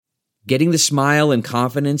Getting the smile and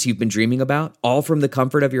confidence you've been dreaming about, all from the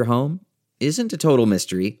comfort of your home, isn't a total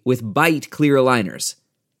mystery with Bite clear aligners.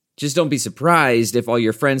 Just don't be surprised if all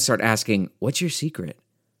your friends start asking, "What's your secret?"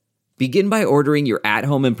 Begin by ordering your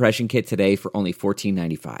at-home impression kit today for only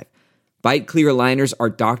 $14.95. Bite clear aligners are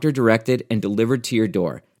doctor-directed and delivered to your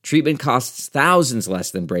door. Treatment costs thousands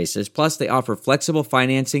less than braces, plus they offer flexible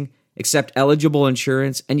financing, accept eligible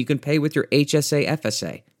insurance, and you can pay with your HSA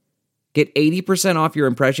FSA. Get 80% off your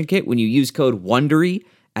impression kit when you use code WONDERY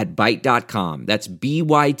at Byte.com. That's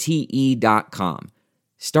BYTE.com.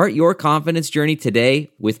 Start your confidence journey today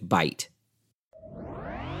with Byte.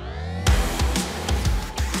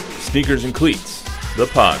 Sneakers and Cleats, the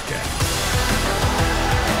podcast.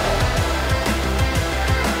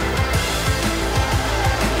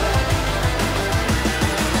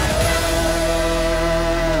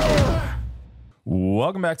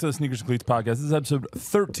 Welcome back to the Sneakers and Cleats podcast. This is episode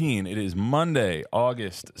 13. It is Monday,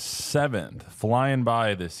 August 7th. Flying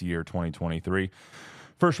by this year, 2023.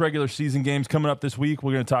 First regular season games coming up this week.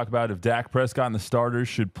 We're going to talk about if Dak Prescott and the starters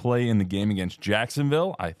should play in the game against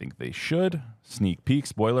Jacksonville. I think they should. Sneak peek,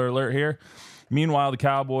 spoiler alert here. Meanwhile, the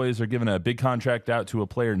Cowboys are giving a big contract out to a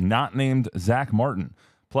player not named Zach Martin.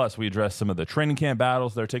 Plus, we address some of the training camp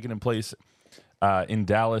battles that are taking place in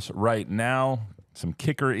Dallas right now. Some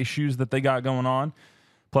kicker issues that they got going on,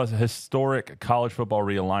 plus a historic college football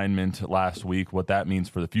realignment last week, what that means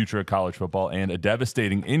for the future of college football, and a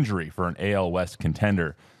devastating injury for an AL West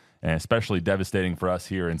contender, and especially devastating for us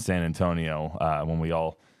here in San Antonio when we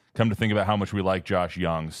all come to think about how much we like Josh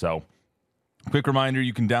Young. So quick reminder,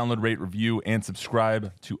 you can download, rate, review, and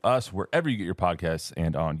subscribe to us wherever you get your podcasts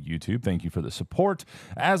and on YouTube. Thank you for the support.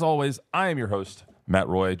 As always, I am your host, Matt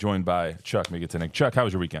Roy, joined by Chuck Migatinik. Chuck, how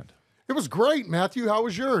was your weekend? It was great, Matthew. How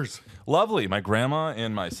was yours? Lovely. My grandma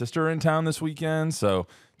and my sister are in town this weekend, so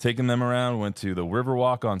taking them around. Went to the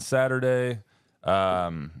Riverwalk on Saturday.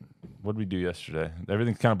 What did we do yesterday?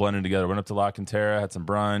 Everything's kind of blending together. Went up to La Cantera, had some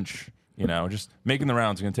brunch, just making the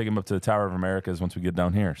rounds. We're going to take them up to the Tower of Americas once we get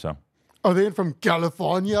down here. So, are they from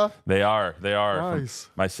California? They are. Nice.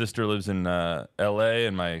 My sister lives in L.A.,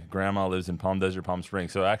 and my grandma lives in Palm Desert, Palm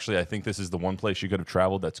Springs. So actually, I think this is the one place she could have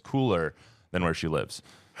traveled that's cooler than where she lives.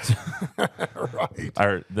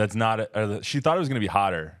 Right. That's not. She thought it was going to be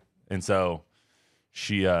hotter, and so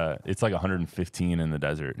she. It's like 115 in the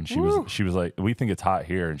desert, and she was like, "We think it's hot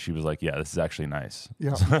here," and she was like, "Yeah, this is actually nice."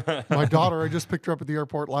 Yeah. My daughter, I just picked her up at the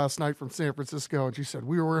airport last night from San Francisco, and she said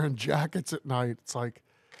we were wearing jackets at night. It's like,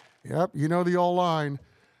 yep, the old line.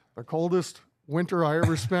 The coldest winter I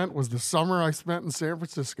ever spent was the summer I spent in San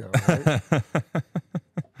Francisco. Right?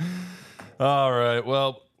 All right.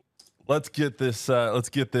 Well. Let's get this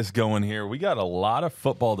going here. We got a lot of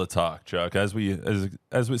football to talk, Chuck, as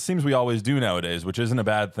it seems we always do nowadays, which isn't a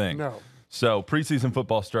bad thing. No. So preseason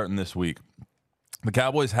football starting this week. The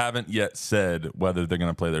Cowboys haven't yet said whether they're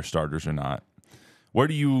going to play their starters or not. Where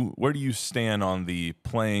do you stand on the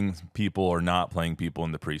playing people or not playing people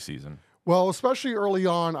in the preseason? Well, especially early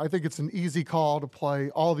on, I think it's an easy call to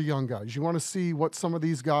play all the young guys. You want to see what some of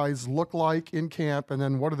these guys look like in camp, and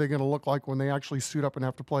then what are they going to look like when they actually suit up and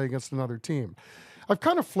have to play against another team. I've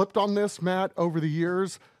kind of flipped on this, Matt, over the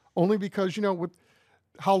years, only because, with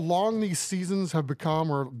how long these seasons have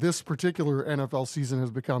become, or this particular NFL season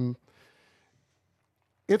has become,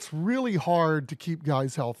 it's really hard to keep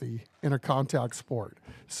guys healthy in a contact sport.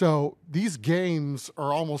 So these games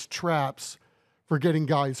are almost traps for getting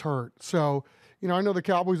guys hurt. So, I know the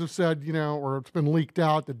Cowboys have said, or it's been leaked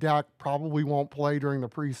out that Dak probably won't play during the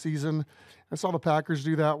preseason. I saw the Packers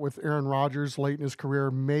do that with Aaron Rodgers late in his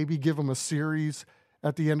career, maybe give him a series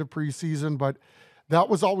at the end of preseason, but that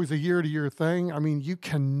was always a year-to-year thing. I mean, you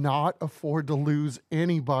cannot afford to lose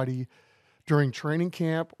anybody during training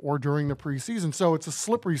camp or during the preseason. So it's a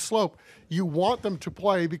slippery slope. You want them to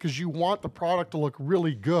play because you want the product to look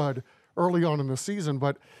really good early on in the season.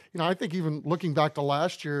 But, I think even looking back to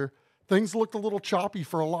last year, things looked a little choppy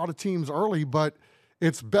for a lot of teams early, but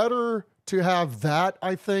it's better to have that,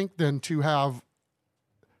 I think, than to have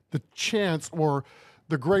the chance or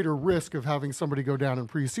the greater risk of having somebody go down in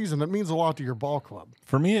preseason. That means a lot to your ball club.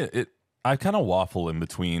 For me, I kind of waffle in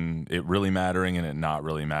between it really mattering and it not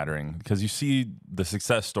really mattering, because you see the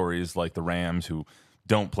success stories like the Rams, who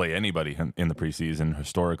don't play anybody in the preseason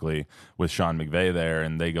historically, with Sean McVay there,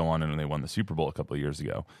 and they go on and they won the Super Bowl a couple of years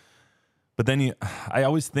ago. But then I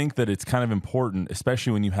always think that it's kind of important,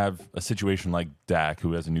 especially when you have a situation like Dak,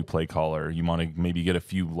 who has a new play caller. You want to maybe get a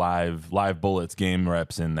few live bullets, game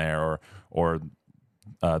reps in there, or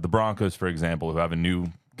the Broncos, for example, who have a new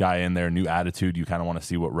guy in there, new attitude. You kind of want to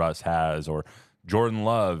see what Russ has, or Jordan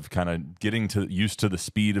Love kind of getting used to the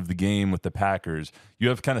speed of the game with the Packers. You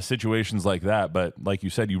have kind of situations like that, but like you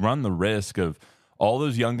said, you run the risk of all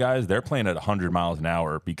those young guys, they're playing at 100 miles an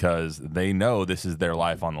hour because they know this is their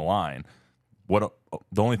life on the line. The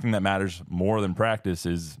only thing that matters more than practice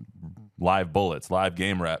is live bullets, live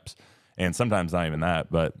game reps, and sometimes not even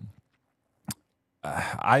that, but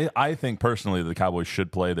I think personally the Cowboys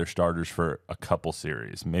should play their starters for a couple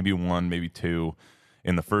series, maybe one, maybe two.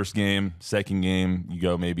 In the first game, second game, you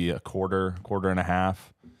go maybe a quarter and a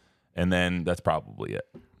half, and then that's probably it.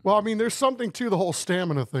 Well, I mean, there's something to the whole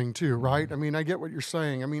stamina thing too, right? I mean, I get what you're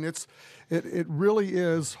saying. I mean, it really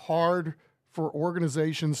is hard for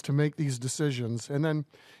organizations to make these decisions. And then,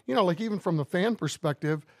 like even from the fan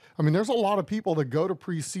perspective, I mean, there's a lot of people that go to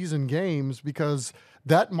preseason games because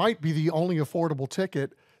that might be the only affordable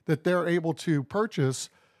ticket that they're able to purchase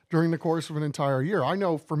during the course of an entire year. I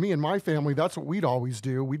know for me and my family, that's what we'd always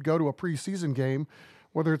do. We'd go to a preseason game,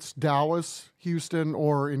 whether it's Dallas, Houston,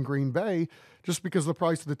 or in Green Bay, just because the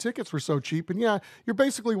price of the tickets were so cheap. And yeah, you're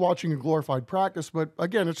basically watching a glorified practice, but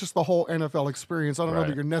again, it's just the whole NFL experience. I don't know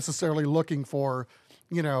that you're necessarily looking for,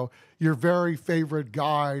 your very favorite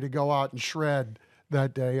guy to go out and shred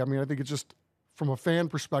that day. I mean, I think it's just from a fan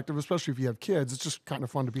perspective, especially if you have kids, it's just kind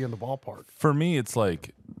of fun to be in the ballpark. For me, it's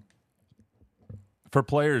like, for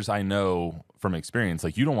players I know from experience,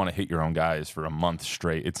 like you don't want to hit your own guys for a month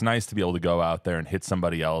straight. It's nice to be able to go out there and hit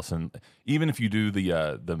somebody else. And even if you do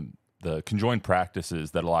the conjoined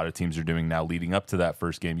practices that a lot of teams are doing now leading up to that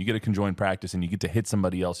first game, you get a conjoined practice and you get to hit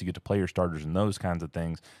somebody else. You get to play your starters and those kinds of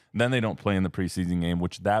things. And then they don't play in the preseason game,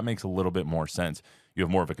 which that makes a little bit more sense. You have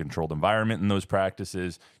more of a controlled environment in those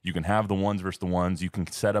practices. You can have the ones versus the ones. You can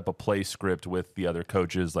set up a play script with the other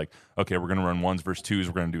coaches. Like, okay, we're going to run ones versus twos.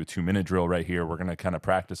 We're going to do a 2-minute drill right here. We're going to kind of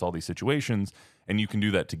practice all these situations. And you can do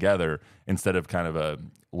that together instead of kind of a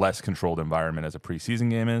less controlled environment as a preseason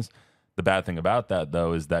game is. The bad thing about that,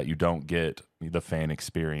 though, is that you don't get the fan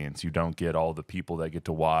experience. You don't get all the people that get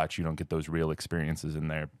to watch. You don't get those real experiences in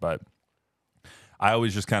there. But I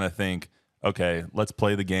always just kind of think, okay, let's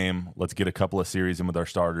play the game. Let's get a couple of series in with our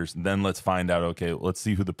starters. And then let's find out, okay, let's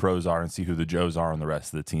see who the pros are and see who the Joes are on the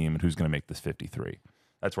rest of the team and who's going to make this 53.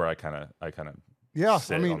 That's where I kind of yeah,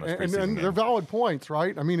 sit I mean, on this and preseason they're game. valid points,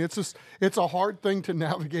 right? I mean, it's a hard thing to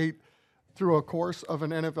navigate through a course of an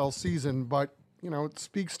NFL season, but, it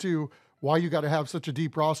speaks to why you got to have such a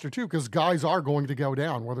deep roster too, because guys are going to go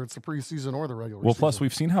down, whether it's the preseason or the regular season. Plus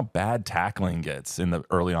we've seen how bad tackling gets in the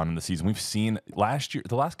early on in the season. We've seen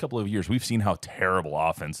the last couple of years, we've seen how terrible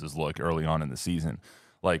offenses look early on in the season.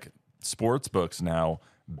 Like sports books now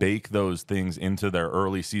bake those things into their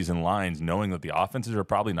early season lines, knowing that the offenses are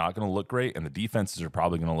probably not going to look great and the defenses are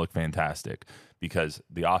probably going to look fantastic because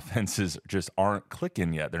the offenses just aren't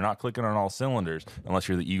clicking yet. They're not clicking on all cylinders unless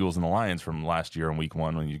you're the Eagles and the Lions from last year in week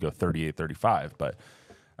 1 when you go 38-35. But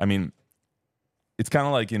I mean, it's kind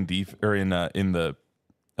of like in the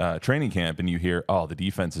training camp and you hear, oh, the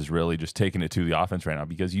defense is really just taking it to the offense right now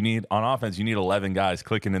because on offense, you need 11 guys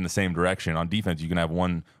clicking in the same direction. On defense, you can have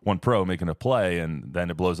one pro making a play and then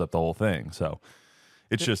it blows up the whole thing. So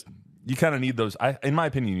it's just, you kind of need those. In my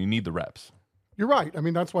opinion, you need the reps. You're right. I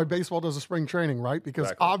mean, that's why baseball does a spring training, right?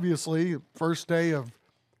 Because obviously first day of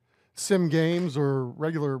sim games or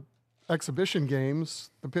regular exhibition games,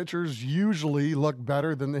 the pitchers usually look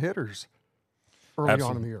better than the hitters early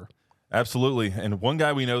on in the year. Absolutely. And one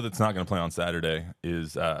guy we know that's not going to play on Saturday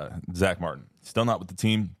is Zach Martin. Still not with the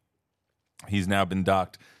team. He's now been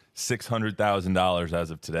docked $600,000 as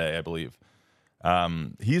of today, I believe.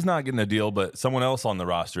 He's not getting a deal, but someone else on the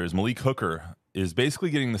roster is Malik Hooker is basically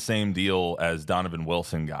getting the same deal as Donovan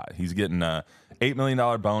Wilson got. He's getting a $8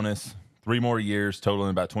 million bonus, 3 more years, totaling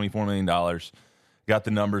about $24 million. Got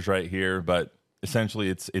the numbers right here, but essentially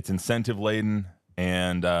it's incentive laden,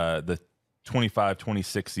 and the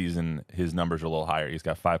 25-26 season, his numbers are a little higher. He's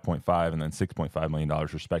got 5.5 and then $6.5 million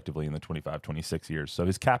respectively in the 25-26 years. So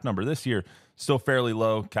his cap number this year still fairly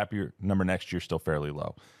low. Cap year number next year still fairly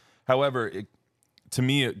low. However, to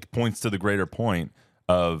me, it points to the greater point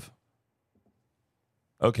of,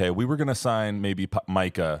 okay, we were going to sign maybe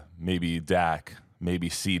Micah, maybe Dak, maybe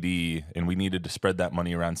CD, and we needed to spread that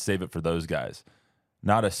money around, save it for those guys.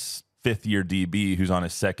 Not a fifth-year DB who's on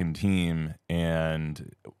his second team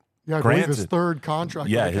and yeah, I believe his third contract.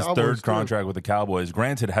 Yeah, his third contract with the Cowboys.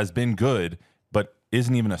 Granted, has been good, but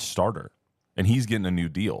isn't even a starter, and he's getting a new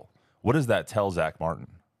deal. What does that tell Zach Martin?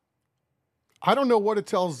 I don't know what it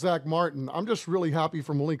tells Zach Martin. I'm just really happy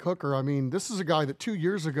for Malik Hooker. I mean, this is a guy that 2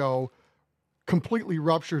 years ago completely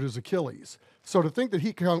ruptured his Achilles. So to think that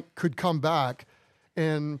he could come back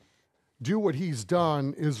and do what he's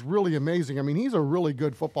done is really amazing. I mean, he's a really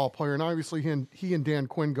good football player, and obviously he and Dan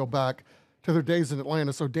Quinn go back to their days in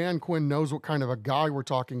Atlanta, so Dan Quinn knows what kind of a guy we're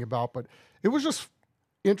talking about. But it was just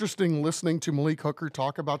interesting listening to Malik Hooker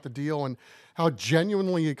talk about the deal and how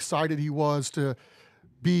genuinely excited he was to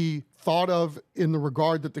be thought of in the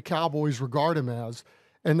regard that the Cowboys regard him as.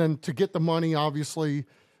 And then to get the money, obviously,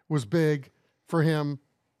 was big for him.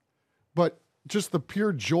 But just the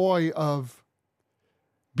pure joy of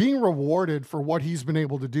being rewarded for what he's been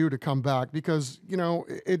able to do to come back. Because, you know,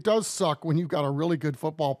 it does suck when you've got a really good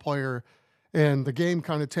football player and the game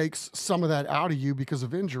kind of takes some of that out of you because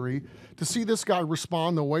of injury. To see this guy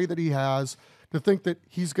respond the way that he has, to think that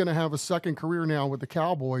he's going to have a second career now with the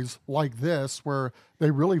Cowboys like this, where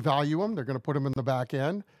they really value him, they're going to put him in the back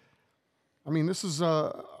end. I mean, this is,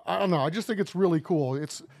 I don't know, I just think it's really cool.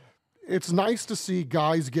 It's nice to see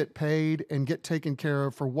guys get paid and get taken care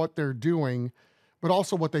of for what they're doing, but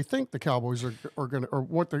also what they think the Cowboys are going to, or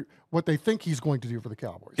what they think he's going to do for the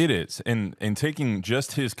Cowboys. It is. And taking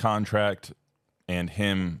just his contract and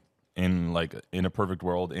him in a perfect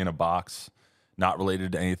world, in a box, not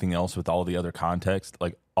related to anything else with all the other context,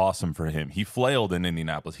 like, awesome for him. He flailed in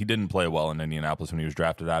Indianapolis. He didn't play well in Indianapolis when he was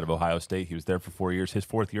drafted out of Ohio State. He was there for 4 years. His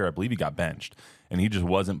fourth year, I believe he got benched, and he just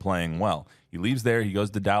wasn't playing well. He leaves there, he goes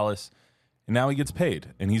to Dallas, and now he gets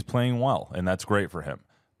paid, and he's playing well, and that's great for him.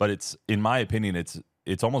 But it's, in my opinion,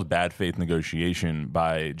 it's almost bad faith negotiation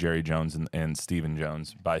by Jerry Jones and Stephen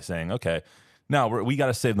Jones by saying, okay, now we got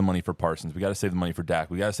to save the money for Parsons. We got to save the money for Dak.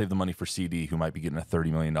 We got to save the money for CD, who might be getting a $30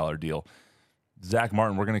 million deal. Zach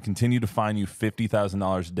Martin, we're going to continue to fine you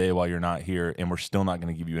 $50,000 a day while you're not here, and we're still not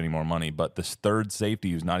going to give you any more money. But this third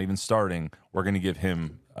safety who's not even starting, we're going to give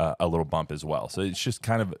him a little bump as well. So it's just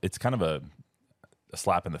kind of a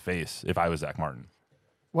slap in the face if I was Zach Martin.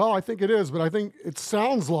 Well, I think it is, but I think it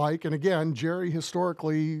sounds like, and again, Jerry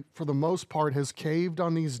historically, for the most part, has caved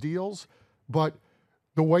on these deals. But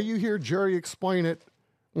the way you hear Jerry explain it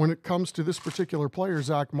when it comes to this particular player,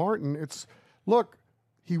 Zach Martin, it's, look,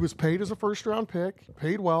 he was paid as a first-round pick,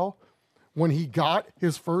 paid well. When he got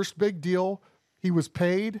his first big deal, he was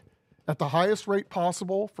paid at the highest rate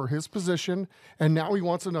possible for his position, and now he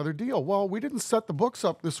wants another deal. Well, we didn't set the books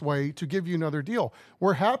up this way to give you another deal.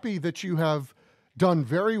 We're happy that you have done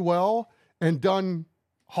very well and done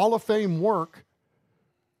Hall of Fame work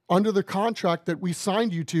under the contract that we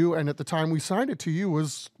signed you to, and at the time we signed it to you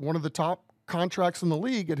was one of the top contracts in the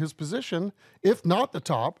league at his position, if not the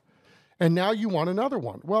top, and now you want another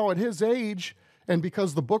one. Well, at his age, and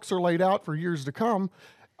because the books are laid out for years to come,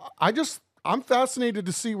 I'm fascinated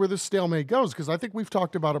to see where this stalemate goes, because I think we've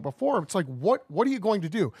talked about it before. It's like, what are you going to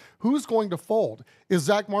do? Who's going to fold? Is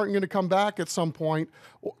Zach Martin going to come back at some point?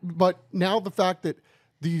 But now the fact that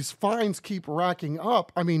these fines keep racking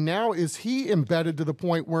up, I mean, now is he embedded to the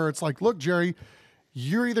point where it's like, look, Jerry,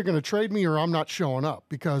 you're either going to trade me or I'm not showing up,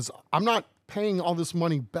 because I'm not paying all this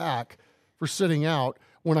money back for sitting out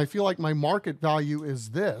when I feel like my market value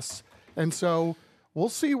is this. And so we'll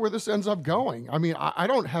see where this ends up going. I mean, I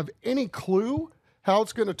don't have any clue how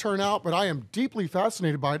it's going to turn out, but I am deeply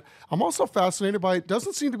fascinated by it. I'm also fascinated by it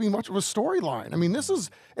doesn't seem to be much of a storyline. I mean, this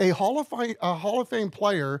is a Hall of Fame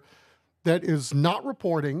player that is not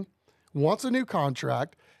reporting, wants a new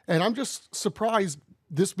contract, and I'm just surprised,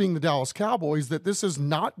 this being the Dallas Cowboys, that this has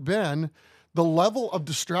not been the level of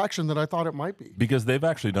distraction that I thought it might be. Because they've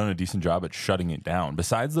actually done a decent job at shutting it down.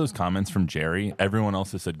 Besides those comments from Jerry, everyone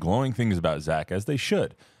else has said glowing things about Zach, as they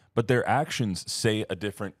should. But their actions say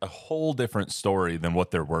a whole different story than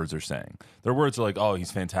what their words are saying. Their words are like, oh,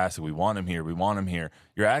 he's fantastic. We want him here. We want him here.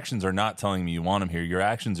 Your actions are not telling me you want him here. Your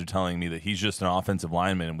actions are telling me that he's just an offensive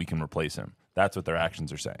lineman and we can replace him. That's what their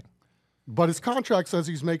actions are saying. But his contract says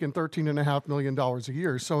he's making $13.5 million a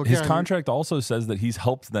year. So again, his contract also says that he's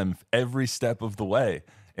helped them every step of the way.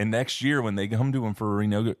 And next year, when they come to him for a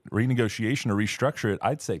renegotiation or restructure it,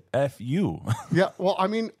 I'd say, F you. Yeah, well, I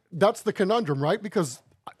mean, that's the conundrum, right? Because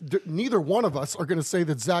neither one of us are going to say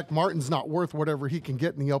that Zach Martin's not worth whatever he can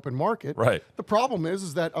get in the open market. Right. The problem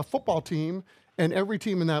is that a football team and every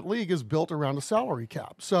team in that league is built around a salary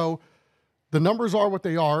cap. So the numbers are what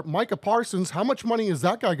they are. Micah Parsons, how much money is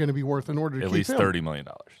that guy going to be worth in order to keep him? At least $30 million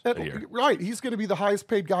a year. Right. He's going to be the highest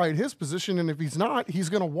paid guy at his position, and if he's not, he's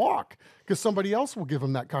going to walk because somebody else will give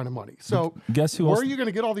him that kind of money. So guess who where else? Are you going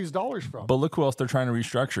to get all these dollars from? But look who else they're trying to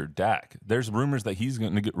restructure, Dak. There's rumors that he's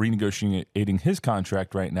going to renegotiating his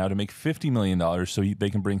contract right now to make $50 million so they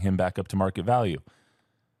can bring him back up to market value.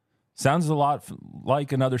 Sounds a lot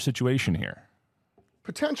like another situation here.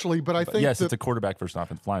 Potentially, but I think yes, it's a quarterback versus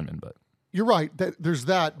offensive lineman, but you're right. There's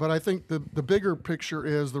that, but I think the bigger picture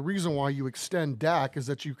is the reason why you extend Dak is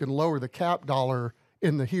that you can lower the cap dollar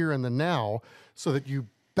in the here and the now so that you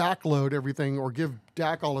backload everything or give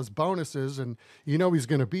Dak all his bonuses and he's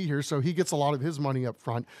going to be here, so he gets a lot of his money up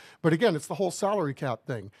front. But again, it's the whole salary cap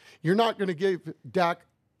thing. You're not going to give Dak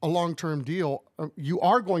a long-term deal. You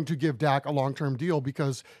are going to give Dak a long-term deal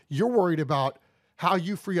because you're worried about how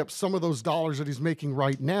you free up some of those dollars that he's making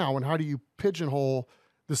right now and how do you pigeonhole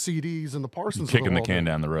the CDs and the Parsons kicking the can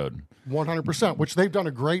down the road. 100%, which they've done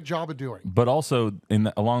a great job of doing. But also,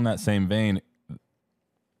 along that same vein,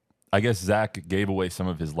 I guess Zach gave away some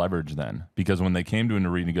of his leverage then, because when they came to him to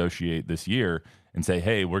renegotiate this year and say,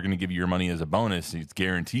 hey, we're going to give you your money as a bonus, it's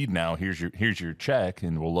guaranteed now, here's your check,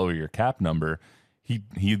 and we'll lower your cap number,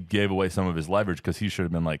 he gave away some of his leverage because he should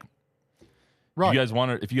have been like, right.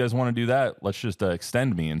 If you guys want to do that, let's just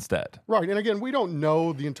extend me instead. Right. And again, we don't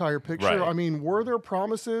know the entire picture. Right. I mean, were there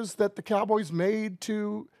promises that the Cowboys made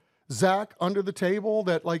to Zach under the table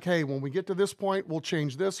that like, hey, when we get to this point, we'll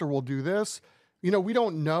change this or we'll do this? We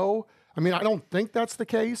don't know. I mean, I don't think that's the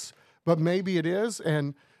case, but maybe it is.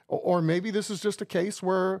 Or maybe this is just a case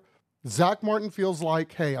where Zach Martin feels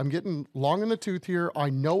like, hey, I'm getting long in the tooth here. I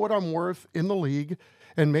know what I'm worth in the league.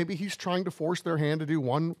 And maybe he's trying to force their hand to do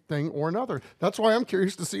one thing or another. That's why I'm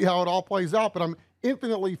curious to see how it all plays out. But I'm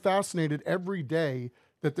infinitely fascinated every day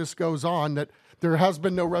that this goes on, that there has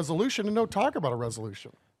been no resolution and no talk about a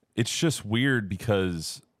resolution. It's just weird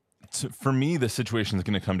because for me, the situation is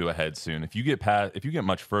going to come to a head soon. If you get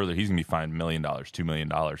much further, he's going to be fined $1 million, $2 million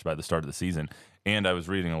by the start of the season. And I was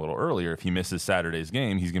reading a little earlier, if he misses Saturday's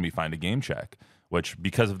game, he's going to be fined a game check, which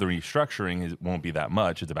because of the restructuring, it won't be that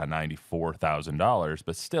much. It's about $94,000,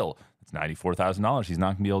 but still, it's $94,000 he's not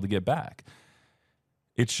going to be able to get back.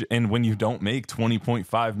 And when you don't make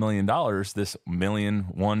 $20.5 million, this $1 million,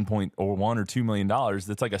 $1 or $2 million,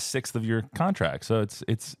 that's like a sixth of your contract. So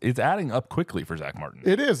it's adding up quickly for Zach Martin.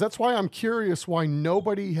 It is. That's why I'm curious why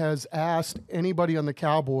nobody has asked anybody on the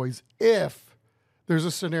Cowboys if there's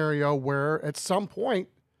a scenario where at some point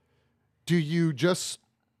do you just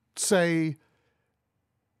say,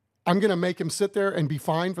 I'm going to make him sit there and be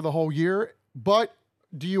fine for the whole year, but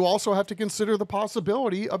do you also have to consider the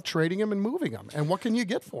possibility of trading him and moving him? And what can you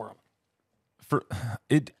get for him?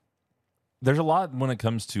 There's a lot when it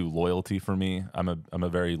comes to loyalty for me. I'm a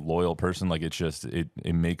very loyal person. Like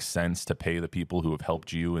it makes sense to pay the people who have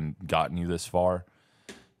helped you and gotten you this far.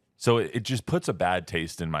 So it just puts a bad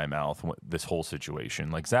taste in my mouth, this whole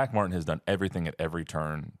situation. Like Zach Martin has done everything at every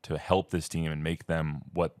turn to help this team and make them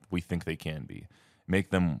what we think they can be.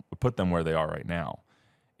 Put them where they are right now.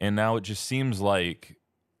 And now it just seems like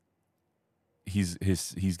he's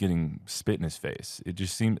getting spit in his face. It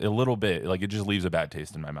just seems a little bit like it just leaves a bad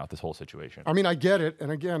taste in my mouth, this whole situation. I mean, I get it. And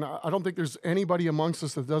again, I don't think there's anybody amongst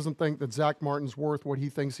us that doesn't think that Zach Martin's worth what he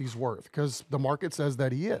thinks he's worth, because the market says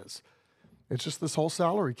that he is. It's just this whole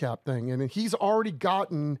salary cap thing. And he's already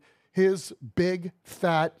gotten his big,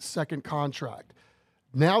 fat second contract.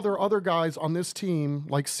 Now there are other guys on this team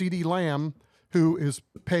like CeeDee Lamb, who is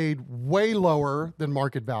paid way lower than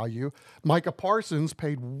market value. Micah Parsons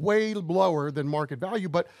paid way lower than market value,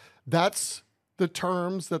 but that's the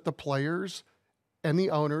terms that the players and the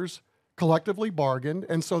owners collectively bargained,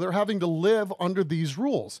 and so they're having to live under these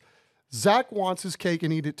rules. Zach wants his cake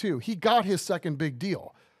and eat it too. He got his second big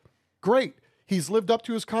deal. Great. He's lived up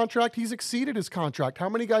to his contract. He's exceeded his contract. How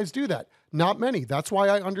many guys do that? Not many. That's why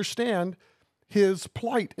I understand his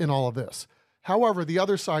plight in all of this. However, the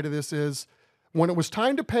other side of this is, when it was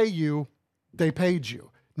time to pay you, they paid you.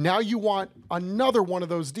 Now you want another one of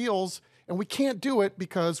those deals, and we can't do it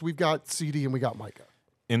because we've got CD and we got Micah.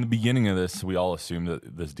 In the beginning of this, we all assumed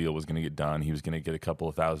that this deal was going to get done. He was going to get a couple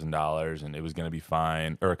of $1,000s, and it was going to be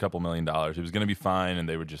fine, or a couple $1 million. It was going to be fine, and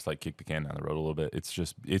they would just like kick the can down the road a little bit. It's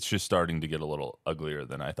just starting to get a little uglier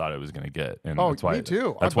than I thought it was going to get. And that's why me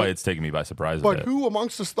too. That's why it's taking me by surprise. But who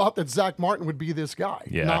amongst us thought that Zach Martin would be this guy?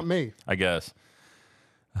 Yeah, not me. I guess.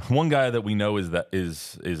 One guy that we know is a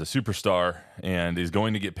superstar and is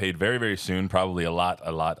going to get paid very, very soon, probably a lot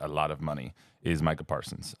of money, is Micah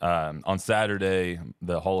Parsons. On Saturday,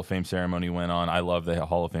 the Hall of Fame ceremony went on. I love the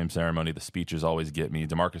Hall of Fame ceremony. The speeches always get me.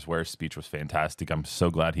 DeMarcus Ware's speech was fantastic. I'm so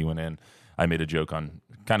glad he went in. I made a joke on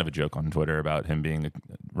Twitter about him being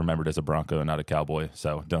remembered as a Bronco and not a Cowboy.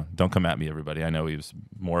 So don't come at me, everybody. I know he was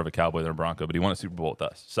more of a Cowboy than a Bronco, but he won a Super Bowl with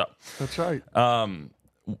us. So that's right.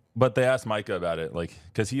 But they asked Micah about it, like,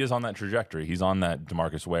 because he is on that trajectory. He's on that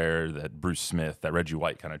DeMarcus Ware, that Bruce Smith, that Reggie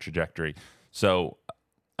White kind of trajectory. So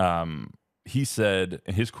he said,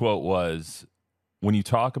 his quote was, when you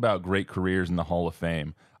talk about great careers in the Hall of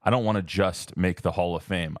Fame, I don't want to just make the Hall of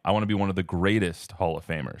Fame. I want to be one of the greatest Hall of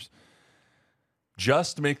Famers.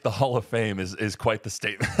 just make the Hall of Fame is quite the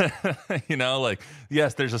statement. Like,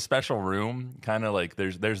 yes, there's a special room, kind of like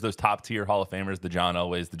there's those top tier Hall of Famers, the John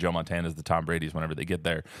Elways, the Joe Montanas, the Tom Bradys, whenever they get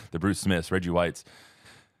there, the Bruce Smiths, Reggie Whites.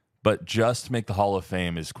 But just make the Hall of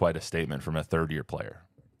Fame is quite a statement from a third-year player.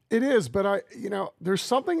 It is, but there's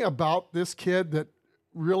something about this kid that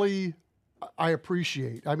really I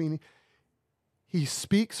appreciate. I mean, he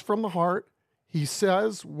speaks from the heart. He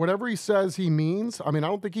says whatever he says he means. I mean, I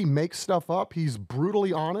don't think he makes stuff up. He's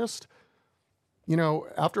brutally honest.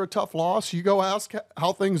 After a tough loss, you go ask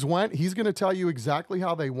how things went. He's going to tell you exactly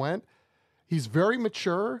how they went. He's very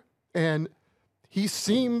mature, and he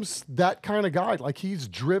seems that kind of guy. Like, he's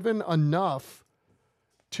driven enough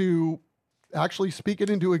to actually speak it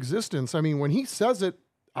into existence. I mean, when he says it,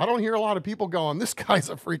 I don't hear a lot of people going, this guy's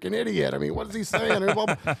a freaking idiot. I mean, what is he saying?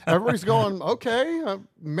 Everybody's going, okay,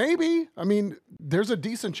 maybe. I mean, there's a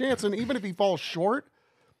decent chance. And even if he falls short,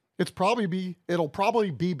 it'll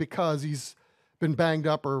probably be because he's been banged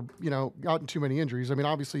up or, gotten too many injuries. I mean,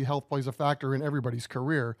 obviously health plays a factor in everybody's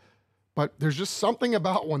career, but there's just something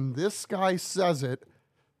about when this guy says it.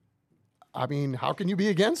 I mean, how can you be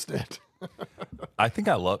against it?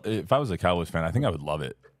 If I was a Cowboys fan, I think I would love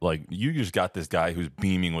it. Like, you just got this guy who's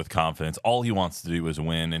beaming with confidence. All he wants to do is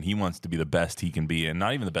win, and he wants to be the best he can be. And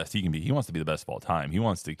not even the best he can be. He wants to be the best of all time. He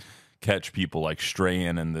wants to catch people like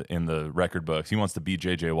Strahan in the record books. He wants to beat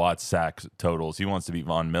J.J. Watt's sack totals. He wants to beat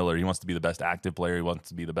Von Miller. He wants to be the best active player. He wants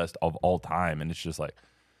to be the best of all time. And it's just like,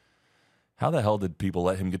 how the hell did people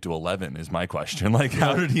let him get to 11 is my question. Like,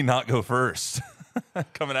 how did he not go first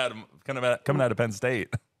coming out of Penn State?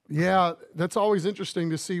 Yeah, that's always interesting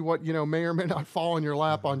to see what, may or may not fall in your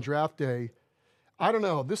lap on draft day. I don't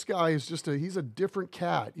know. This guy is he's a different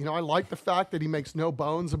cat. I like the fact that he makes no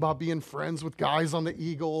bones about being friends with guys on the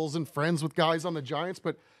Eagles and friends with guys on the Giants,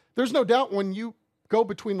 but there's no doubt when you go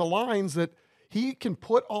between the lines that he can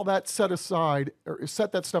put all that set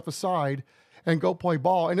that stuff aside and go play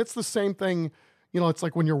ball. And it's the same thing, it's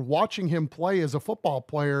like when you're watching him play as a football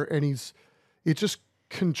player and it's just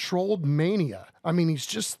controlled mania. I mean, he's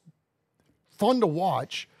just fun to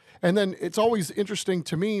watch. And then it's always interesting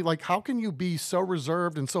to me, like, how can you be so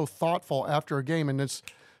reserved and so thoughtful after a game and just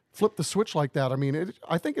flip the switch like that? I mean,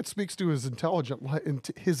 I think it speaks to his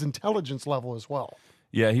intelligence level as well.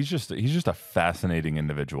 Yeah, he's just a fascinating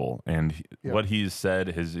individual, and what he's said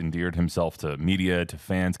has endeared himself to media, to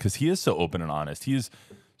fans, because he is so open and honest. He is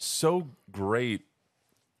so great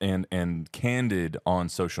and candid on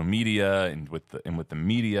social media and with the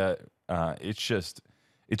media.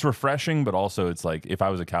 It's refreshing, but also it's like, if I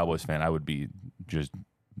was a Cowboys fan, I would be just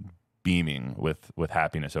beaming with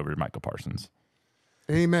happiness over Micah Parsons.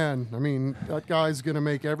 Amen. I mean, that guy's going to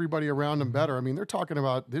make everybody around him better. I mean, they're talking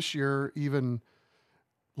about this year even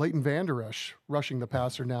Leighton Vander Esch rushing the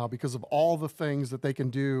passer now because of all the things that they can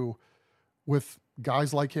do with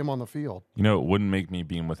guys like him on the field. It wouldn't make me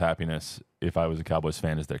beam with happiness if I was a Cowboys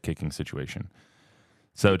fan, is their kicking situation.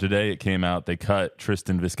 So today it came out, they cut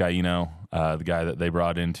Tristan Vizcaino, the guy that they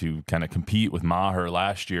brought in to kind of compete with Maher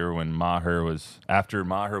last year when Maher was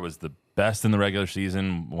the best in the regular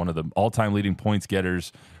season, one of the all-time leading points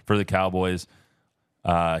getters for the Cowboys.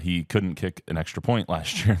 He couldn't kick an extra point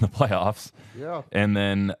last year in the playoffs. Yeah. And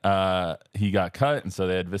then he got cut, and so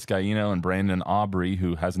they had Vizcaino and Brandon Aubrey,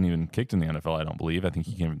 who hasn't even kicked in the NFL, I don't believe. I think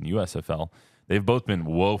he came from the USFL. They've both been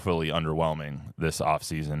woefully underwhelming this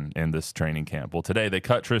offseason in this training camp. Well, today they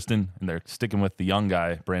cut Tristan, and they're sticking with the young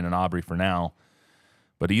guy, Brandon Aubrey, for now.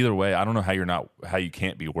 But either way, I don't know how you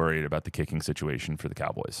can't be worried about the kicking situation for the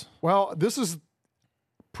Cowboys. Well, this is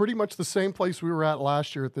pretty much the same place we were at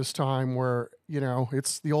last year at this time where,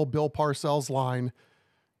 it's the old Bill Parcells line.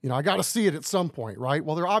 I got to see it at some point, right?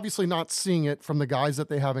 Well, they're obviously not seeing it from the guys that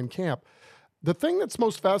they have in camp. The thing that's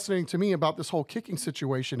most fascinating to me about this whole kicking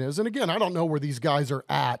situation is, and again, I don't know where these guys are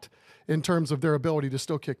at in terms of their ability to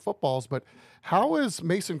still kick footballs, but how is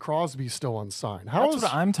Mason Crosby still unsigned? That's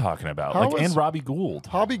what I'm talking about. And Robbie Gould.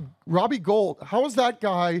 Robbie Gould. How is that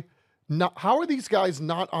guy not? How are these guys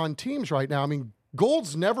not on teams right now? I mean,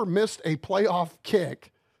 Gould's never missed a playoff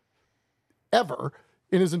kick ever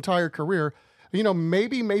in his entire career.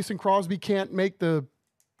 Maybe Mason Crosby can't make the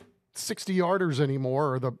 60-yarders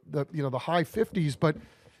anymore or the high 50s, but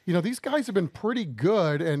these guys have been pretty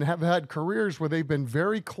good and have had careers where they've been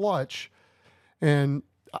very clutch. And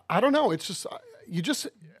I don't know, it's just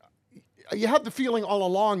you have the feeling all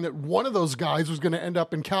along that one of those guys was going to end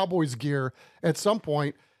up in Cowboys gear at some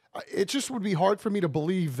point. It just would be hard for me to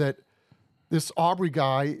believe that this Aubrey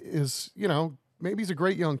guy is, maybe he's a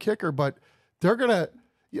great young kicker, but they're going to,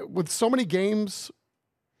 with so many games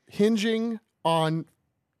hinging on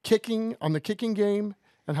the kicking game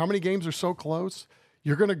and how many games are so close.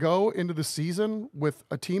 You're going to go into the season with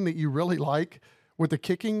a team that you really like, with the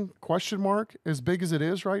kicking question mark as big as it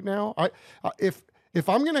is right now. If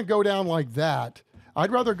I'm going to go down like that,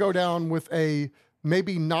 I'd rather go down with a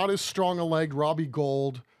maybe not as strong a legged Robbie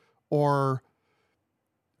Gould or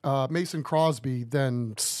Mason Crosby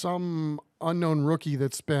than some unknown rookie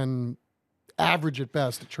that's been average at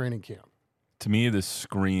best at training camp. To me, this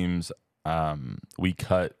screams we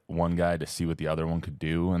cut one guy to see what the other one could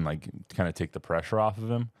do and like kind of take the pressure off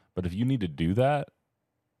of him. But if you need to do that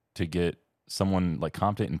to get someone like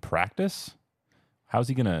competent in practice, how's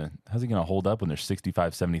he gonna hold up when there's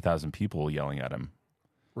 65, 70,000 people yelling at him?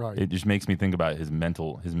 Right. It just makes me think about his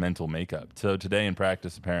mental makeup. So today in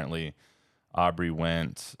practice, apparently, Aubrey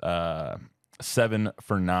went 7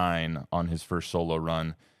 for 9 on his first solo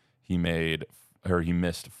run. He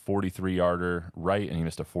missed 43-yarder right, and he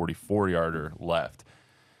missed a 44-yarder left.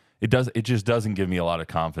 It just doesn't give me a lot of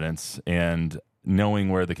confidence. And knowing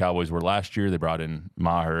where the Cowboys were last year, they brought in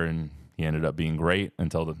Maher, and he ended up being great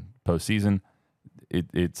until the postseason.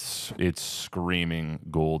 It's screaming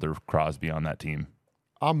Gould or Crosby on that team.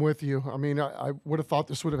 I'm with you. I mean, I would have thought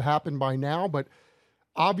this would have happened by now, but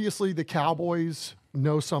obviously the Cowboys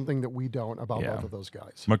know something that we don't about both of those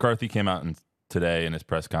guys. McCarthy came out today in his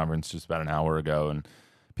press conference just about an hour ago, and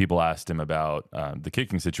people asked him about the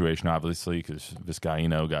kicking situation, obviously, because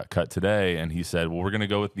Vizcaino got cut today, and he said, well, we're going to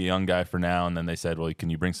go with the young guy for now. And then they said, well,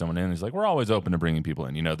 can you bring someone in? He's like, we're always open to bringing people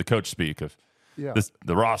in. You know, the coach speak of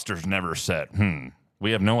the roster's never set.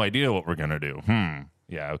 We have no idea what we're going to do.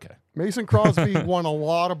 Yeah, okay. Mason Crosby won a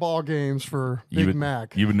lot of ball games for Big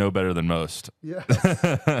Mac. You would know better than most. Yes.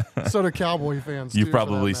 So do Cowboy fans. You've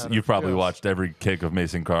probably watched every kick of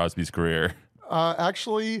Mason Crosby's career.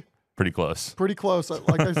 Actually, pretty close. Pretty close.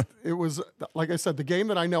 Like I said, the game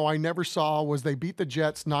that I know I never saw was they beat the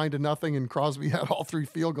Jets 9-0, and Crosby had all 3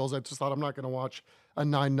 field goals. I just thought I'm not going to watch a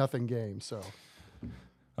 9-0 game. So,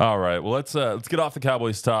 all right. Well, let's get off the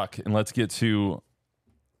Cowboys talk and let's get to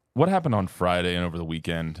what happened on Friday and over the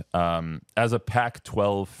weekend. As a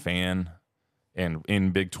Pac-12 fan and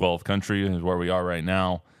in Big 12 country is where we are right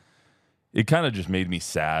now, it kind of just made me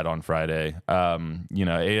sad on Friday.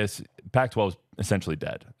 Pac-12 is essentially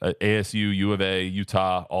dead. ASU, U of A,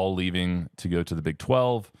 Utah, all leaving to go to the Big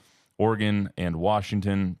 12. Oregon and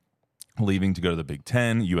Washington leaving to go to the Big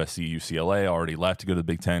 10. USC, UCLA already left to go to the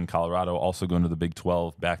Big 10. Colorado also going to the Big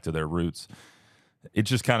 12, back to their roots. It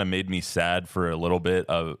just kind of made me sad for a little bit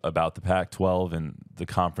about the Pac-12 and the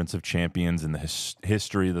Conference of Champions and the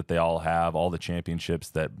history that they all have, all the championships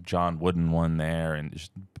that John Wooden won there, and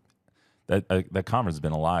just that conference has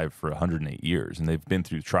been alive for 108 years, and they've been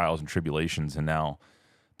through trials and tribulations, and now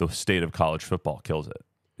the state of college football kills it.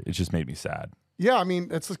 It just made me sad. Yeah, I mean,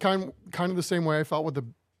 it's kind of the same way I felt with the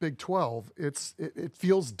Big 12. It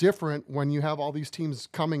feels different when you have all these teams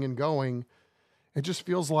coming and going. It just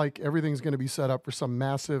feels like everything's going to be set up for some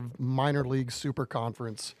massive minor league super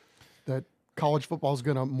conference that college football is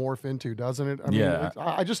going to morph into, doesn't it? I mean,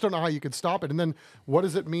 I just don't know how you could stop it. And then what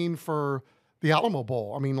does it mean for the Alamo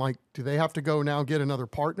Bowl? I mean, like, do they have to go now get another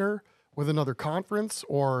partner with another conference?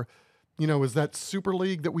 Or, is that super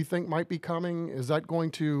league that we think might be coming, is that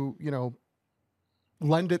going to,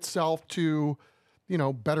 lend itself to,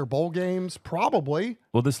 better bowl games? Probably.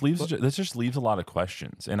 Well, this just leaves a lot of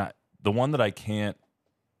questions. And the one that I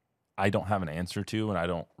don't have an answer to, and I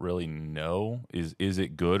don't really know is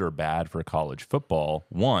it good or bad for college football?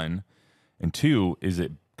 1, and 2, is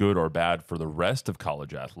it good or bad for the rest of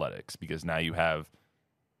college athletics? Because now you have,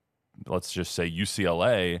 let's just say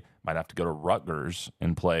UCLA might have to go to Rutgers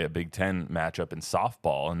and play a Big Ten matchup in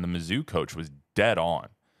softball, and the Mizzou coach was dead on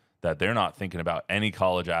that they're not thinking about any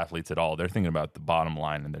college athletes at all. They're thinking about the bottom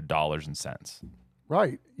line and their dollars and cents.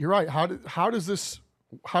 Right. You're right. How does this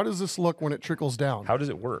look when it trickles down? How does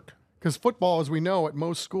it work? Because football, as we know, at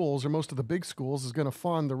most schools or most of the big schools, is going to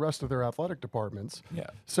fund the rest of their athletic departments. Yeah.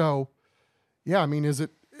 So, I mean, is it,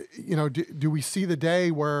 do we see the day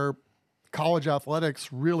where college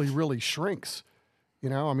athletics really, really shrinks?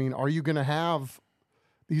 I mean, are you going to have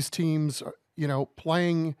these teams,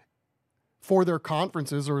 playing for their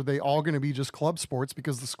conferences, or are they all going to be just club sports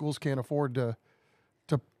because the schools can't afford to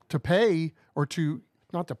pay, or to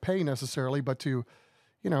not to pay necessarily, but to,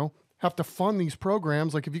 have to fund these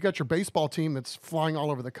programs? Like if you got your baseball team that's flying all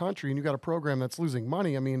over the country and you got a program that's losing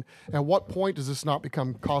money, I mean, at what point does this not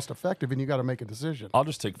become cost effective and you got to make a decision? I'll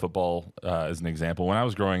just take football as an example. When I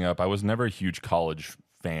was growing up, I was never a huge college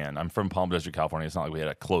fan. I'm from Palm Desert, California. It's not like we had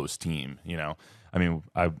a close team, I mean,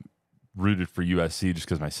 I rooted for USC just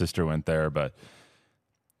because my sister went there, but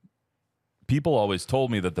people always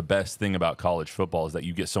told me that the best thing about college football is that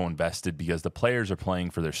you get so invested because the players are playing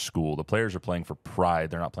for their school. The players are playing for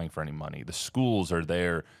pride. They're not playing for any money. The schools are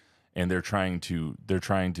there and they're trying to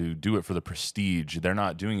do it for the prestige. They're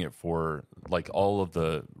not doing it for like all of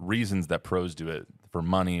the reasons that pros do it, for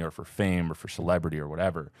money or for fame or for celebrity or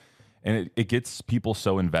whatever. And it gets people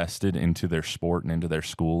so invested into their sport and into their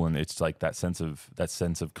school, and it's like that sense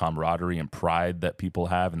of camaraderie and pride that people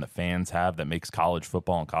have and the fans have that makes college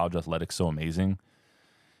football and college athletics so amazing.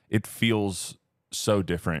 It feels so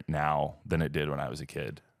different now than it did when I was a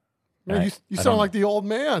kid. Man, you sound like the old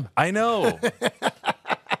man. I know.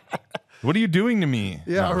 What are you doing to me?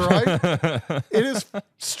 Yeah, No. right? It is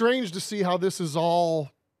strange to see how this is all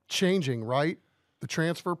changing, right? The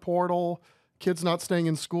transfer portal, kids not staying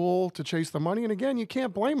in school to chase the money. And again, you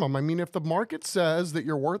can't blame them. I mean, if the market says that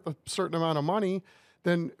you're worth a certain amount of money,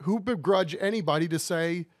 then who begrudge anybody to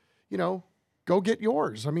say, go get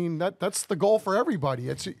yours? I mean, that's the goal for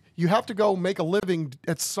everybody. You have to go make a living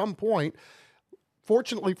at some point.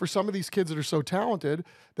 Fortunately for some of these kids that are so talented,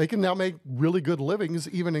 they can now make really good livings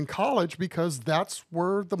even in college because that's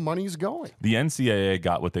where the money's going. The NCAA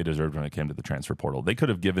got what they deserved when it came to the transfer portal. They could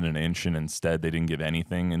have given an inch, and instead they didn't give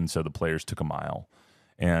anything, and so the players took a mile.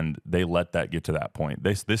 And they let that get to that point.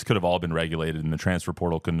 This could have all been regulated, and the transfer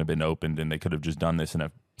portal couldn't have been opened, and they could have just done this in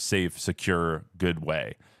a safe, secure, good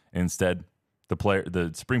way. Instead,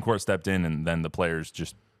 the Supreme Court stepped in, and then the players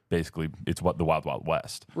just basically, it's what the Wild Wild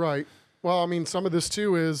West. Right. Well, I mean, some of this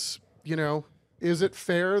too is, is it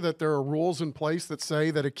fair that there are rules in place that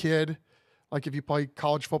say that a kid, like if you play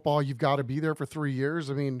college football, you've got to be there for 3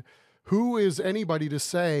 years? I mean, who is anybody to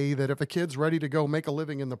say that if a kid's ready to go make a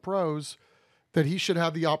living in the pros, that he should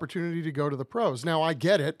have the opportunity to go to the pros? Now, I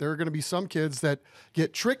get it. There are going to be some kids that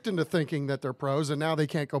get tricked into thinking that they're pros and now they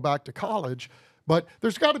can't go back to college. But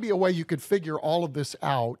there's got to be a way you could figure all of this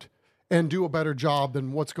out and do a better job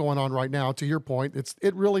than what's going on right now. To your point,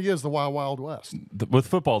 it really is the Wild Wild West. With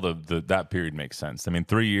football, that period makes sense. I mean,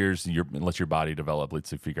 3 years, lets your body develop,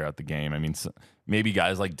 lets you figure out the game. I mean, maybe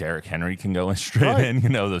guys like Derrick Henry can go straight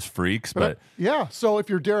in, those freaks. But yeah, so if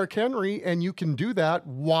you're Derrick Henry and you can do that,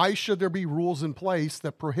 why should there be rules in place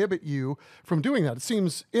that prohibit you from doing that? It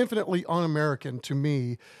seems infinitely un-American to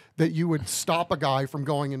me that you would stop a guy from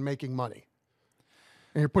going and making money.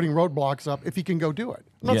 And you're putting roadblocks up if he can go do it.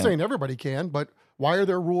 I'm not saying everybody can, but why are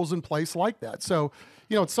there rules in place like that? So,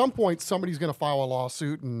 at some point, somebody's going to file a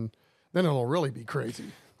lawsuit, and then it'll really be crazy.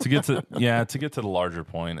 to get to the larger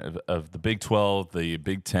point of the Big 12, the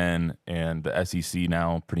Big 10, and the SEC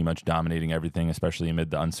now pretty much dominating everything, especially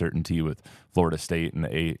amid the uncertainty with Florida State and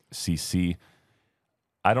the ACC.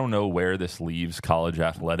 I don't know where this leaves college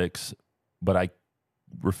athletics, but I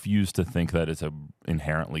refuse to think that it's an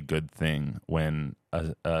inherently good thing when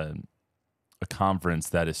a conference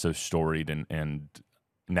that is so storied and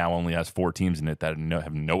now only has 4 teams in it that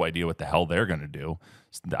have no idea what the hell they're going to do.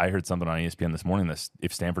 I heard something on ESPN this morning that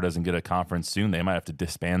if Stanford doesn't get a conference soon, they might have to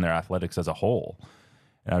disband their athletics as a whole.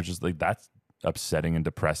 And I was just like, that's upsetting and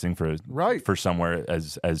depressing for somewhere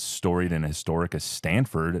as storied and historic as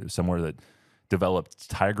Stanford, somewhere that developed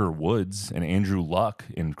Tiger Woods and Andrew Luck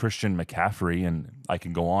and Christian McCaffrey, and I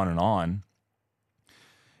can go on and on.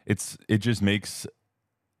 It just makes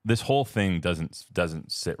this whole thing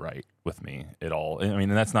doesn't sit right with me at all. I mean,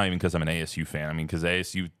 and that's not even because I'm an ASU fan. I mean, because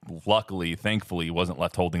ASU, luckily, thankfully, wasn't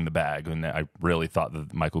left holding the bag, and I really thought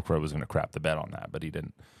that Michael Crow was going to crap the bed on that, but he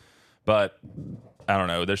didn't. But I don't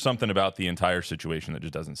know. There's something about the entire situation that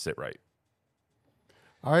just doesn't sit right.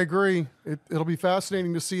 I agree. It'll be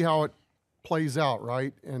fascinating to see how it plays out,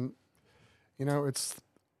 right? And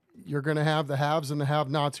you're going to have the haves and the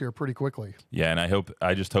have-nots here pretty quickly. Yeah, and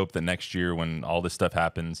I just hope that next year when all this stuff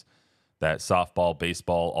happens, that softball,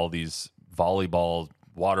 baseball, all these volleyball,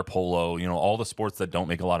 water polo, all the sports that don't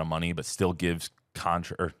make a lot of money but still gives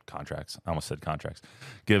contracts. I almost said contracts.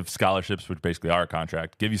 Give scholarships, which basically are a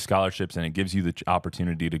contract. Give you scholarships, and it gives you the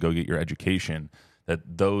opportunity to go get your education, that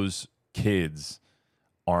those kids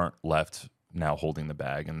aren't left now holding the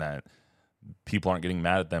bag, and that people aren't getting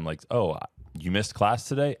mad at them like, oh, you missed class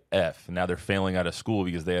today? F. And now they're failing out of school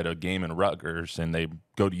because they had a game in Rutgers and they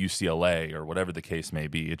go to UCLA or whatever the case may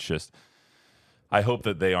be. It's just, I hope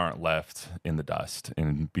that they aren't left in the dust,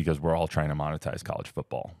 and because we're all trying to monetize college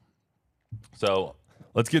football. So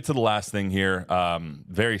let's get to the last thing here.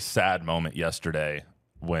 Very sad moment yesterday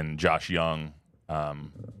when Josh Young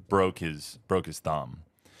broke his thumb.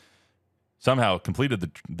 Somehow completed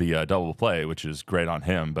the double play, which is great on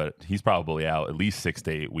him, but he's probably out at least 6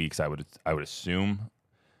 to 8 weeks, I would assume.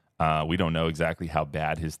 We don't know exactly how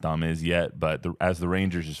bad his thumb is yet, but as the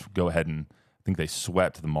Rangers just go ahead and I think they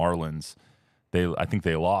swept the Marlins, I think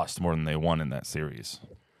they lost more than they won in that series.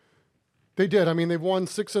 They did. I mean, they've won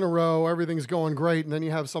 6 in a row. Everything's going great. And then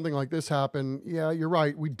you have something like this happen. Yeah, you're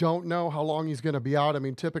right. We don't know how long he's going to be out. I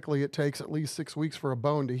mean, typically it takes at least 6 weeks for a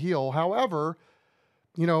bone to heal. However,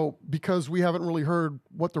 because we haven't really heard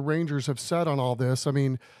what the Rangers have said on all this, I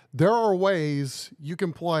mean, there are ways you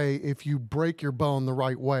can play if you break your bone the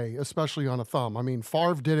right way, especially on a thumb. I mean,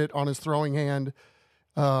 Favre did it on his throwing hand.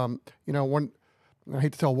 When I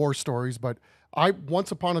hate to tell war stories, but I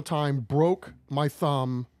once upon a time broke my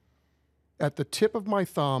thumb at the tip of my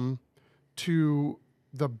thumb to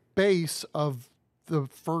the base of the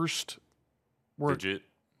first digit.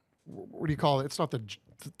 What do you call it? It's not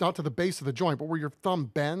to the base of the joint, but where your thumb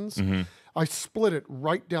bends. Mm-hmm. I split it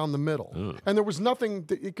right down the middle. Ugh. And there was nothing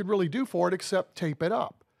that it could really do for it except tape it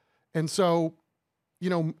up. And so,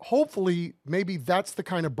 hopefully maybe that's the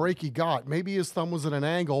kind of break he got. Maybe his thumb was at an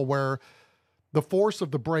angle where the force of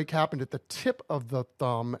the break happened at the tip of the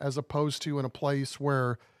thumb as opposed to in a place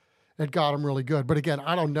where it got him really good. But again,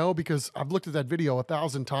 I don't know because I've looked at that video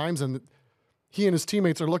 1,000 times and he and his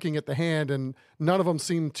teammates are looking at the hand and none of them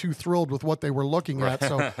seem too thrilled with what they were looking at.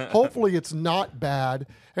 So hopefully it's not bad.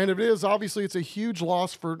 And if it is, obviously it's a huge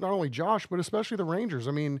loss for not only Josh, but especially the Rangers.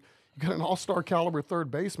 I mean, you got an all-star caliber third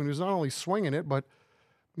baseman who's not only swinging it, but,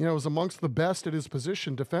 is amongst the best at his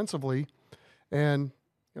position defensively. And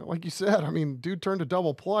like you said, I mean, dude turned to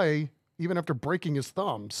double play even after breaking his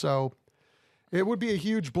thumb. So it would be a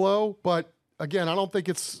huge blow, but again, I don't think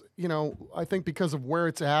it's, I think because of where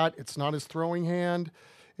it's at, it's not his throwing hand.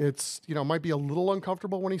 It's, might be a little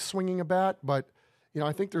uncomfortable when he's swinging a bat, but,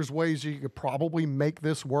 I think there's ways you could probably make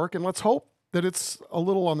this work. And let's hope that it's a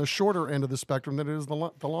little on the shorter end of the spectrum than it is the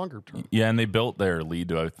longer term. Yeah, and they built their lead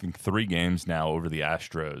to, I think, 3 games now over the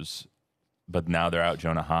Astros, but now they're out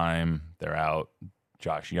Jonah Heim, they're out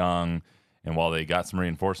Josh Young. And while they got some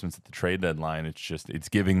reinforcements at the trade deadline, it's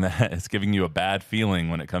giving you a bad feeling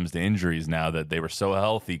when it comes to injuries now that they were so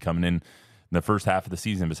healthy coming in the first half of the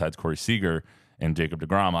season, besides Corey Seager and Jacob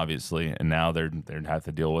deGrom, obviously, and now they're have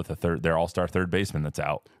to deal with their all-star third baseman that's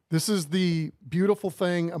out. This is the beautiful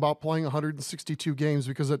thing about playing 162 games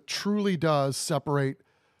because it truly does separate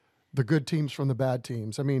the good teams from the bad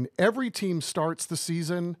teams. I mean, every team starts the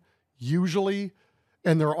season usually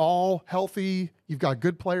and they're all healthy. You've got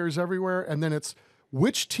good players everywhere. And then it's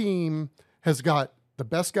which team has got the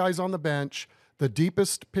best guys on the bench, the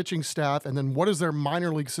deepest pitching staff, and then what does their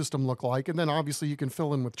minor league system look like? And then obviously you can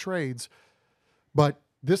fill in with trades. But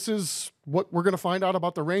this is what we're going to find out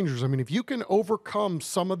about the Rangers. I mean, if you can overcome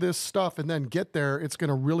some of this stuff and then get there, it's going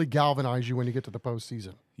to really galvanize you when you get to the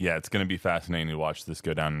postseason. Yeah, it's going to be fascinating to watch this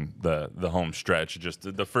go down the home stretch.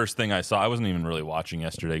 Just the first thing I saw, I wasn't even really watching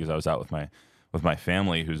yesterday because I was out with my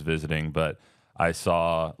family who's visiting, but I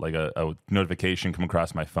saw like a notification come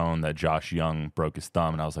across my phone that Josh Young broke his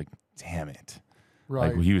thumb, and I was like, damn it.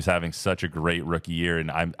 Right. Like, he was having such a great rookie year,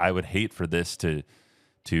 and I would hate for this to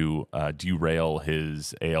derail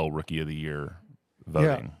his AL Rookie of the Year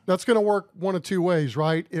voting. Yeah, that's going to work one of two ways,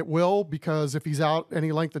 right? It will, because if he's out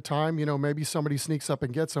any length of time, maybe somebody sneaks up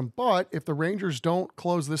and gets him. But if the Rangers don't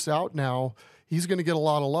close this out now, he's going to get a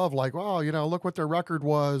lot of love. Like, wow, look what their record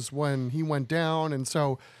was when he went down. And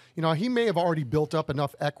so, he may have already built up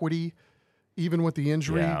enough equity, even with the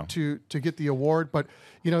injury, to get the award. But,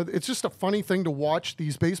 it's just a funny thing to watch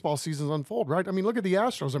these baseball seasons unfold, right? I mean, look at the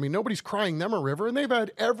Astros. I mean, nobody's crying them a river, and they've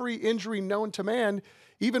had every injury known to man,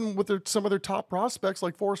 even with some of their top prospects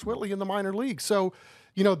like Forrest Whitley in the minor league. So,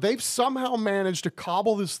 they've somehow managed to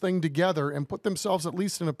cobble this thing together and put themselves at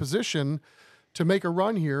least in a position to make a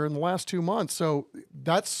run here in the last 2 months. So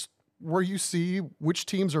that's where you see which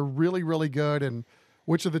teams are really, really good and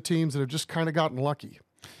which of the teams that have just kind of gotten lucky.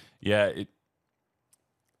 Yeah,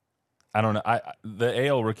 I don't know. The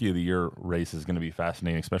AL Rookie of the Year race is going to be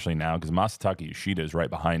fascinating, especially now because Masataka Yoshida is right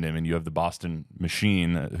behind him, and you have the Boston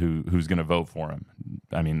Machine who's going to vote for him.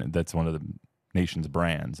 I mean, that's one of the nation's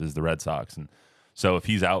brands is the Red Sox, and so if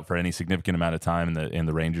he's out for any significant amount of time and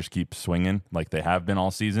the Rangers keep swinging like they have been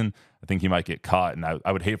all season, I think he might get caught, and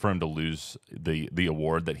I would hate for him to lose the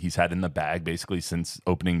award that he's had in the bag basically since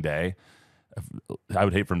opening day. I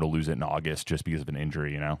would hate for him to lose it in August just because of an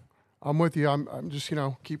injury, I'm with you. I'm just,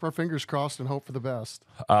 keep our fingers crossed and hope for the best.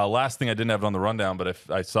 Last thing, I didn't have it on the rundown, but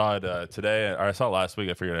if I saw it today, or I saw it last week,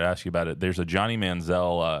 I figured I'd ask you about it. There's a Johnny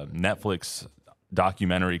Manziel Netflix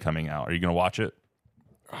documentary coming out. Are you going to watch it?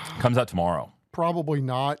 Comes out tomorrow. Probably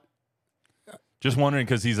not. Just wondering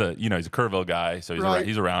because he's a Kerrville guy, so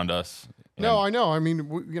he's around us. No, I know. I mean,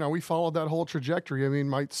 we followed that whole trajectory. I mean,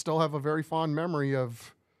 might still have a very fond memory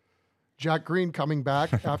of Jack Green coming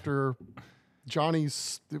back after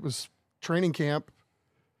it was training camp,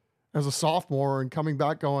 as a sophomore and coming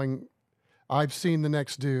back going, I've seen the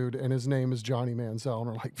next dude, and his name is Johnny Manziel. And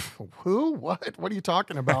we're like, who? What? What are you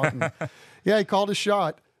talking about? And yeah, he called a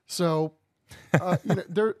shot. So, I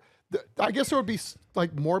guess there would be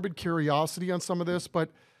like morbid curiosity on some of this, but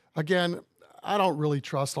again, I don't really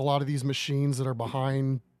trust a lot of these machines that are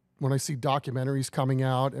behind when I see documentaries coming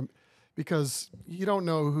out, and because you don't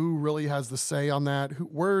know who really has the say on that.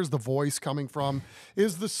 Where's the voice coming from?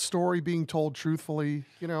 Is the story being told truthfully?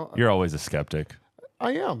 You're always a skeptic.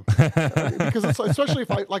 I am, because especially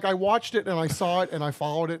if I watched it and I saw it and I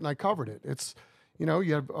followed it and I covered it. It's, you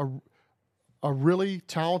have a really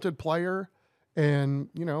talented player, and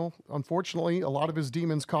unfortunately a lot of his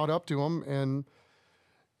demons caught up to him, and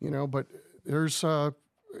but there's I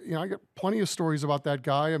get plenty of stories about that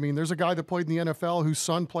guy. I mean, there's a guy that played in the NFL whose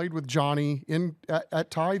son played with Johnny at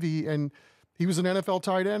Tybee, and he was an NFL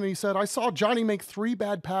tight end, and he said, I saw Johnny make 3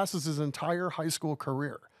 bad passes his entire high school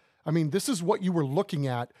career. I mean, this is what you were looking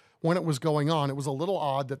at when it was going on. It was a little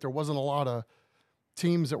odd that there wasn't a lot of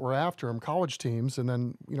teams that were after him, college teams. And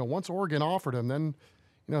then, once Oregon offered him, then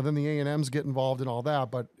the A&Ms get involved in all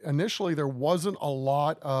that. But initially there wasn't a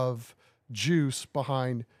lot of juice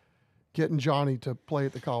behind getting Johnny to play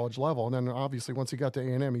at the college level. And then obviously once he got to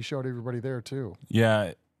A&M, he showed everybody there too.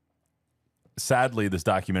 Yeah. Sadly, this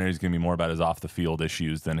documentary is going to be more about his off the field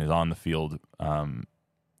issues than his on the field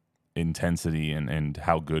intensity and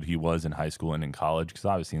how good he was in high school and in college, because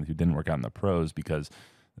obviously he didn't work out in the pros, because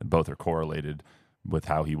both are correlated with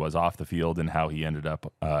how he was off the field and how he ended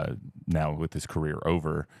up now with his career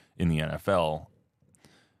over in the NFL.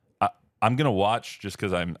 I'm going to watch just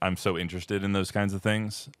because I'm so interested in those kinds of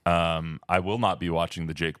things. I will not be watching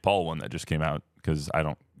the Jake Paul one that just came out because I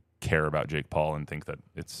don't care about Jake Paul and think that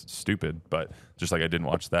it's stupid, but just like I didn't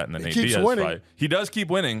watch that in the Nate Diaz fight. He does keep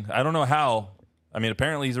winning. I don't know how. I mean,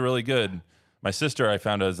 apparently he's really good. My sister, I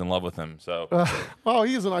found out, is in love with him. So,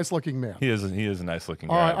 he is a nice-looking man. He is a nice-looking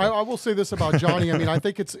guy. All right, I will say this about Johnny. I mean, I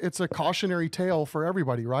think it's a cautionary tale for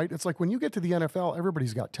everybody, right? It's like when you get to the NFL,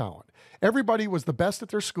 everybody's got talent. Everybody was the best at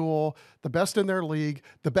their school, the best in their league,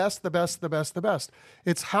 the best.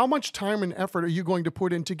 It's how much time and effort are you going to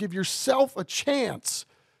put in to give yourself a chance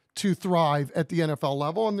to thrive at the NFL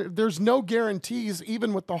level. And there's no guarantees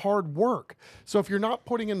even with the hard work. So if you're not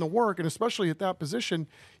putting in the work, and especially at that position,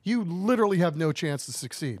 you literally have no chance to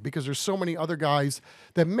succeed, because there's so many other guys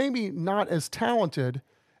that maybe not as talented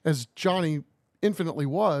as Johnny infinitely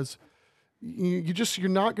was. You're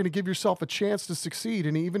not going to give yourself a chance to succeed.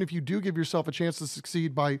 And even if you do give yourself a chance to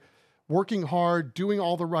succeed by working hard, doing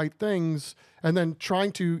all the right things, and then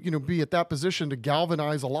trying to, be at that position to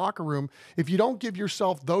galvanize a locker room, if you don't give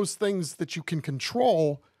yourself those things that you can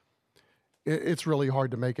control, it's really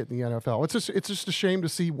hard to make it in the NFL. It's just a shame to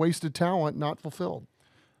see wasted talent not fulfilled.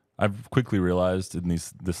 I've quickly realized in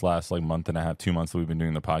this last month and a half, 2 months that we've been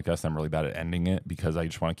doing the podcast, I'm really bad at ending it because I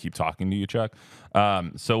just want to keep talking to you, Chuck.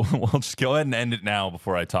 So we'll just go ahead and end it now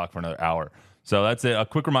before I talk for another hour. So that's it. A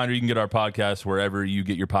quick reminder, you can get our podcast wherever you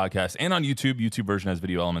get your podcasts and on YouTube. YouTube version has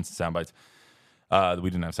video elements and sound bites.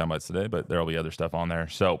 We didn't have sound bites today, but there will be other stuff on there.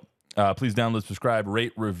 So please download, subscribe,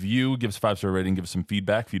 rate, review, give us a 5-star rating, give us some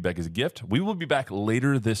feedback. Feedback is a gift. We will be back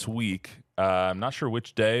later this week. I'm not sure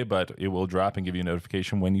which day, but it will drop and give you a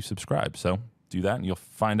notification when you subscribe. So do that, and you'll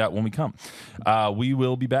find out when we come. We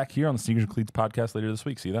will be back here on the Sneakers and Cleats podcast later this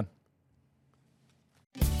week. See you then.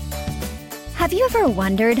 Have you ever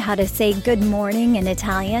wondered how to say good morning in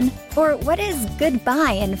Italian? Or what is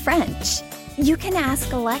goodbye in French? You can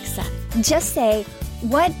ask Alexa. Just say,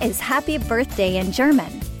 what is happy birthday in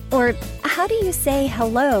German? Or how do you say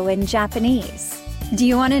hello in Japanese? Do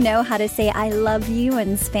you want to know how to say I love you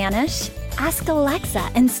in Spanish? Ask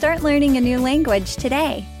Alexa and start learning a new language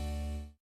today.